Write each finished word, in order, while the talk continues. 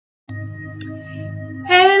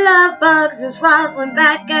Hey love bugs, it's Roslynn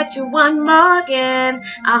back at you one more again.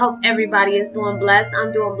 I hope everybody is doing blessed.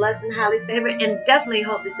 I'm doing blessed and highly favored, and definitely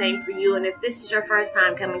hope the same for you. And if this is your first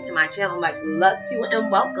time coming to my channel, much love to you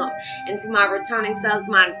and welcome. And to my returning subs,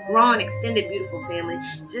 my growing extended beautiful family,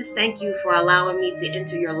 just thank you for allowing me to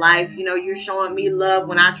enter your life. You know, you're showing me love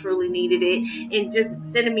when I truly needed it, and just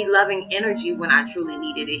sending me loving energy when I truly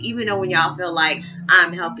needed it. Even though when y'all feel like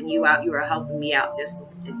I'm helping you out, you are helping me out just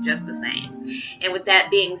the same. And with that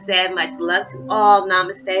being said, much love to all.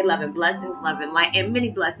 Namaste, love and blessings, love and light, and many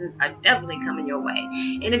blessings are definitely coming your way.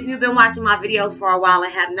 And if you've been watching my videos for a while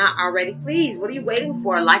and have not already, please, what are you waiting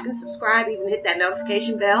for? Like and subscribe, even hit that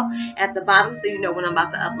notification bell at the bottom so you know when I'm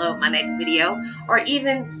about to upload my next video. Or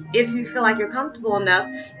even if you feel like you're comfortable enough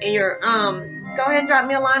and you're go ahead and drop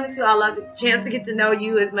me a line or two. I love the chance to get to know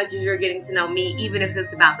you as much as you're getting to know me, even if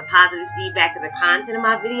it's about the positive feedback of the content of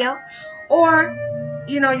my video, or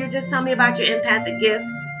you know, you're just telling me about your empathic gift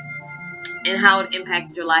and how it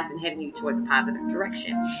impacted your life and heading you towards a positive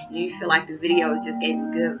direction. And you feel like the videos just gave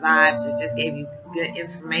you good vibes or just gave you good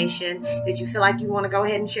information that you feel like you want to go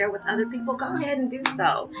ahead and share with other people, go ahead and do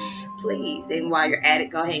so, please. And while you're at it,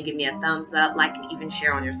 go ahead and give me a thumbs up, like, and even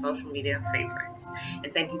share on your social media favorites.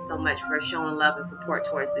 And thank you so much for showing love and support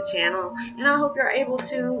towards the channel. And I hope you're able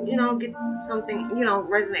to, you know, get something, you know,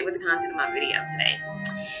 resonate with the content of my video today.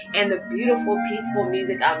 And the beautiful, peaceful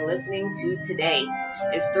music I'm listening to today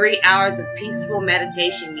is 3 hours of peaceful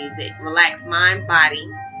meditation music, relaxed mind, body,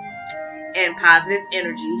 and positive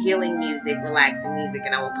energy, healing music, relaxing music.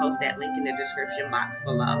 And I will post that link in the description box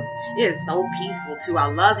below. It is so peaceful too. I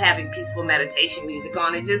love having peaceful meditation music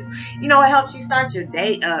on. It just, you know, it helps you start your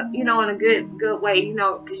day up, you know, in a good way, you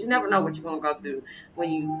know, because you never know what you're going to go through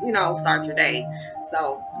when you know, start your day.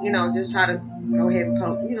 So, you know, just try to go ahead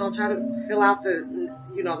and, you know, try to fill out the,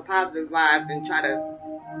 you know, the positive vibes and try to,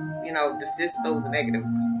 you know, desist those negative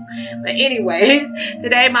ones. But anyways,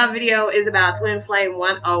 today my video is about Twin Flame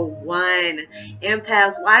 101.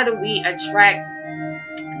 Empaths, why do we attract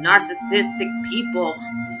narcissistic people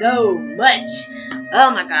so much?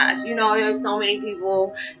 Oh my gosh, you know, there's so many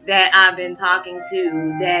people that I've been talking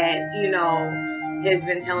to that, you know, has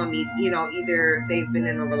been telling me, you know, either they've been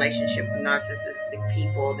in a relationship with narcissistic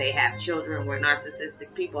people, they have children with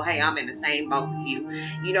narcissistic people. Hey, I'm in the same boat with you.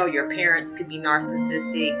 You know, your parents could be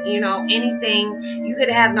narcissistic, you know, anything. You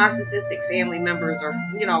could have narcissistic family members or,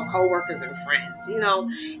 you know, co-workers and friends, you know.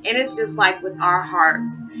 And it's just like with our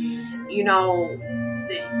hearts, you know,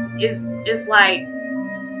 it's like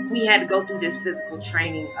we had to go through this physical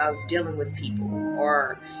training of dealing with people,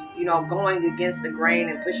 or, you know, going against the grain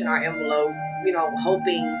and pushing our envelope, you know,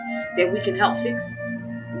 hoping that we can help fix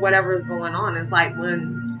whatever is going on. It's like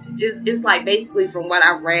it's like basically from what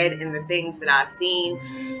I've read and the things that I've seen,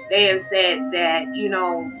 they have said that, you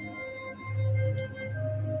know,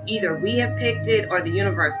 either we have picked it or the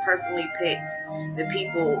universe personally picked the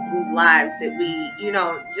people whose lives that we, you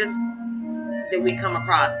know, just that we come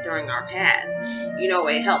across during our path. You know,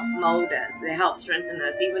 it helps mold us, it helps strengthen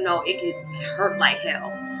us, even though it could hurt like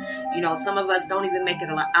hell. You know, some of us don't even make it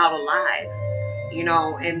out alive, you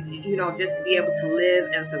know, and, you know, just to be able to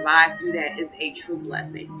live and survive through that is a true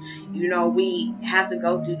blessing. You know, we have to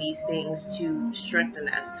go through these things to strengthen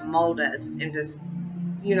us, to mold us, and just,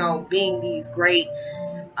 you know, being these great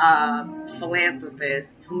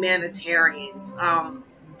philanthropists, humanitarians,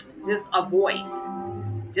 just a voice,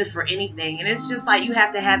 just for anything. And it's just like you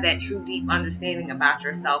have to have that true deep understanding about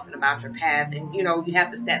yourself and about your path. And, you know, you have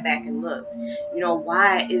to step back and look, you know,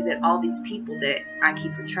 why is it all these people that I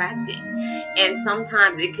keep attracting? And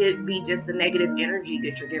sometimes it could be just the negative energy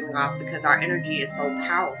that you're giving off, because our energy is so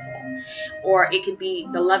powerful. Or it could be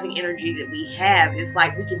the loving energy that we have. It's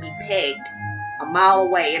like we can be pegged a mile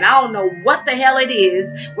away, and I don't know what the hell it is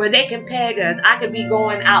where they can peg us. I could be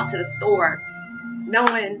going out to the store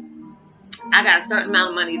knowing I got a certain amount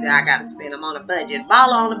of money that I got to spend. I'm on a budget,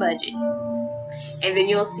 ball on a budget. And then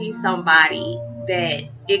you'll see somebody that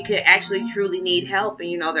it could actually truly need help, and,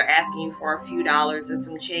 you know, they're asking you for a few dollars or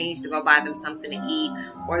some change to go buy them something to eat,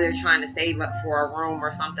 or they're trying to save up for a room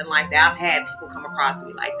or something like that. I've had people come across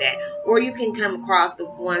me like that. Or you can come across the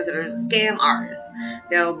ones that are scam artists.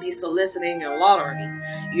 They'll be soliciting your lottery,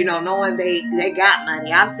 you know, knowing they got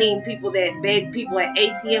money. I've seen people that beg people at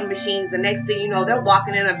ATM machines. The next thing you know, they're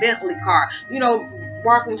walking in a Bentley car, you know,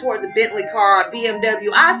 walking towards a Bentley car, a BMW.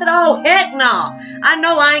 I said, oh, heck no. I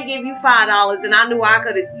know I ain't give you $5, and I knew I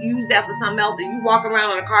could have used that for something else. And you walking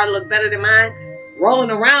around in a car that look better than mine, rolling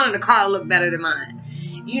around in a car that look better than mine.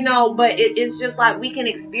 You know, but it's just like we can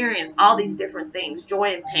experience all these different things: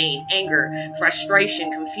 joy and pain, anger,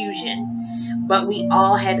 frustration, confusion. But we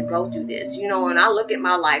all had to go through this, you know. And I look at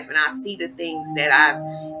my life and I see the things that I've,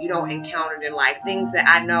 you know, encountered in life, things that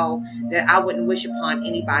I know that I wouldn't wish upon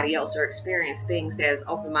anybody else, or experience things that has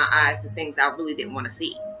opened my eyes to things I really didn't want to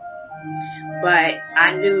see. But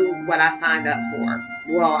I knew what I signed up for.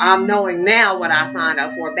 Well, I'm knowing now what I signed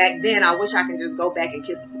up for. Back then, I wish I could just go back and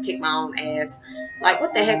kick my own ass. Like,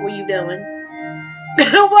 what the heck were you doing?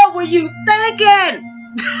 What were you thinking?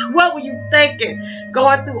 What were you thinking?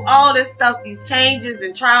 Going through all this stuff, these changes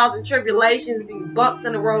and trials and tribulations, these bumps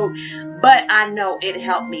in the road. But I know it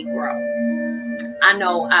helped me grow. I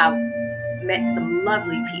know I've met some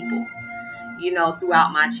lovely people, you know,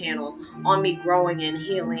 throughout my channel, on me growing and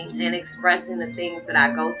healing and expressing the things that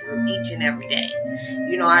I go through each and every day.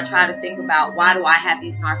 You know, I try to think about, why do I have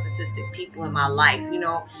these narcissistic people in my life? You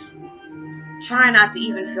know, trying not to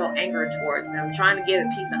even feel anger towards them, trying to get a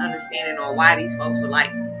piece of understanding on why these folks are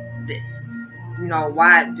like this. You know,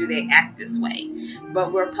 why do they act this way?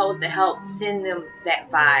 But we're supposed to help send them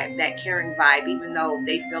that vibe, that caring vibe, even though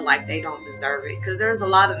they feel like they don't deserve it. Because there's a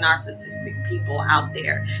lot of narcissistic people out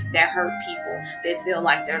there that hurt people. They feel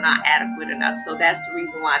like they're not adequate enough. So that's the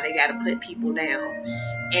reason why they got to put people down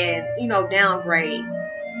and, you know, downgrade,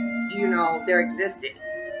 you know, their existence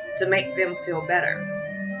to make them feel better.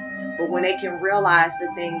 But when they can realize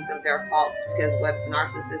the things of their faults, because what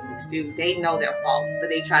narcissists do, they know their faults, but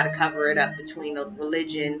they try to cover it up between a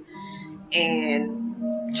religion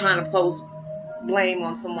and trying to pose blame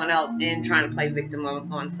on someone else and trying to play victim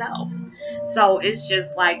on self. So it's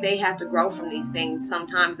just like they have to grow from these things.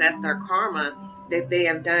 Sometimes that's their karma that they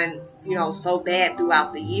have done, you know, so bad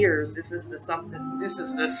throughout the years. This is the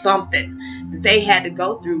something that they had to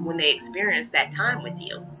go through when they experienced that time with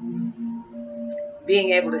you.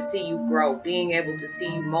 Being able to see you grow, being able to see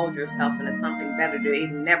you mold yourself into something better that they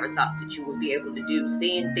never thought that you would be able to do.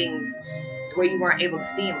 Seeing things the way you weren't able to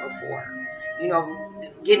see them before. You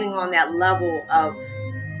know, getting on that level of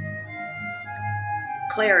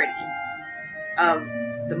clarity of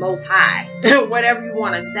the Most High, whatever you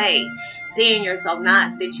want to say. Seeing yourself,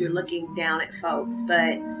 not that you're looking down at folks,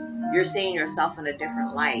 but you're seeing yourself in a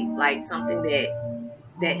different light, like something that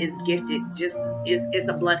is gifted, just is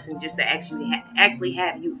a blessing just to actually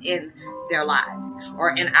have you in their lives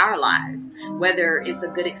or in our lives, whether it's a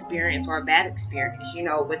good experience or a bad experience. You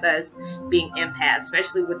know, with us being empaths,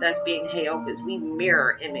 especially with us being Heyokas, we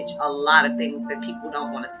mirror image a lot of things that people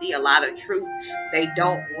don't want to see, a lot of truth they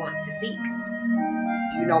don't want to seek,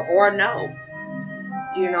 you know, or know.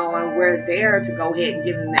 You know, and we're there to go ahead and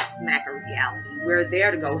give them that smack of reality. We're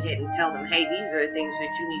there to go ahead and tell them, hey, these are the things that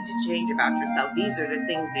you need to change about yourself. These are the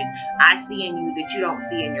things that I see in you that you don't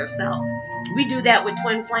see in yourself. We do that with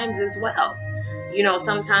twin flames as well. You know,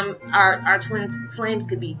 sometimes our twin flames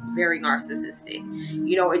could be very narcissistic.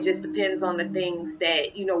 You know, it just depends on the things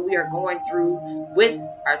that, you know, we are going through with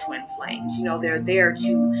our twin flames. You know, they're there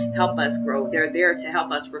to help us grow. They're there to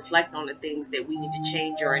help us reflect on the things that we need to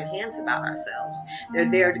change or enhance about ourselves.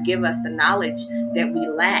 They're there to give us the knowledge that we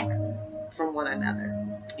lack from one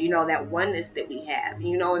another. You know, that oneness that we have.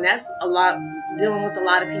 You know, and that's a lot, dealing with a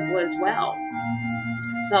lot of people as well.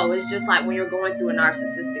 So it's just like when you're going through a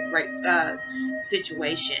narcissistic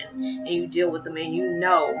situation and you deal with them, and you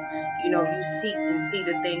know, you seek and see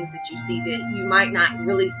the things that you see that you might not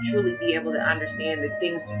really truly be able to understand, the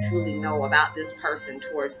things to truly know about this person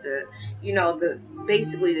towards the, you know,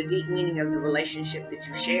 basically the deep meaning of the relationship that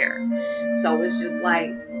you share. So it's just like,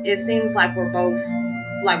 it seems like we're both,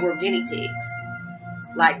 like we're guinea pigs.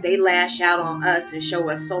 Like they lash out on us and show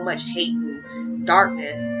us so much hate and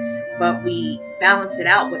darkness, but we balance it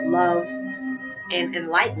out with love and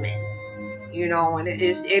enlightenment, you know. And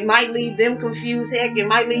it might leave them confused. Heck, it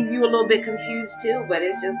might leave you a little bit confused too. But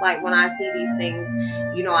it's just like when I see these things,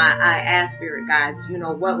 you know, I ask spirit guides, you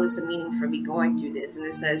know, what was the meaning for me going through this? And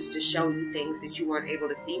it says to show you things that you weren't able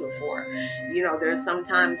to see before. You know, there's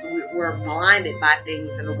sometimes we're blinded by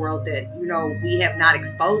things in the world that, you know, we have not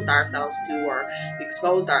exposed ourselves to or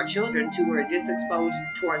exposed our children to, or just exposed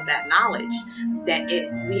towards that knowledge that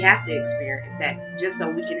we have to experience that, just so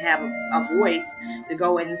we can have a voice to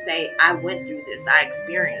go in and say, I went through this, I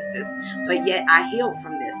experienced this, but yet I healed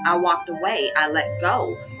from this. I walked away, I let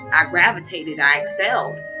go, I gravitated, I excelled.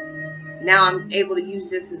 Now I'm able to use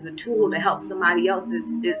this as a tool to help somebody else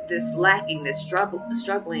that's lacking, that's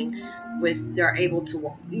struggling with, they're able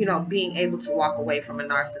to, you know, being able to walk away from a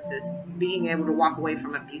narcissist, being able to walk away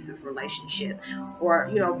from an abusive relationship, or,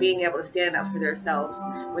 you know, being able to stand up for themselves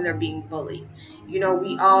when they're being bullied. You know,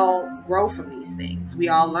 we all grow from these things. We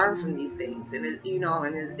all learn from these things. And, you know,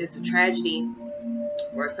 and it's a tragedy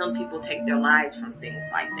Or some people take their lives from things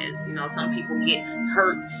like this. You know, some people get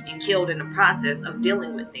hurt and killed in the process of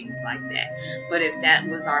dealing with things like that. But if that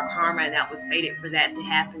was our karma and that was fated for that to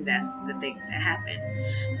happen, that's the things that happen.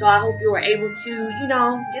 So I hope you were able to, you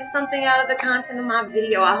know, get something out of the content of my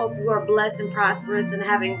video. I hope you are blessed and prosperous and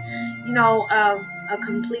having, you know, a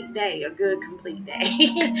complete day, a good complete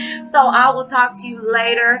day. So I will talk to you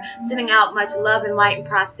later, sending out much love and light and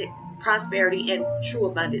prosperity and true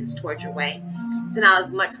abundance towards your way. Send out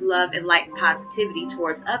as much love and light and positivity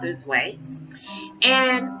towards others' way.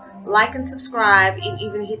 And like and subscribe, and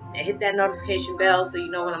even hit that notification bell so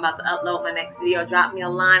you know when I'm about to upload my next video. Drop me a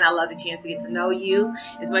line. I love the chance to get to know you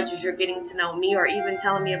as much as you're getting to know me, or even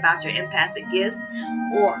telling me about your empathic gift,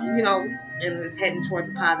 or, you know, and it's heading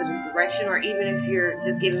towards a positive direction, or even if you're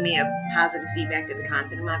just giving me a positive feedback of the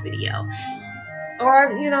content of my video,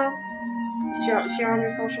 or, you know, share on your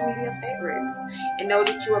social media favorites. And know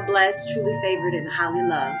that you are blessed, truly favored, and highly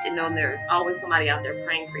loved. And know there is always somebody out there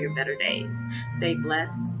praying for your better days. Stay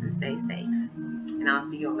blessed and stay safe. And I'll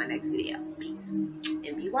see you on my next video. Peace.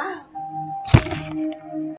 And be wild.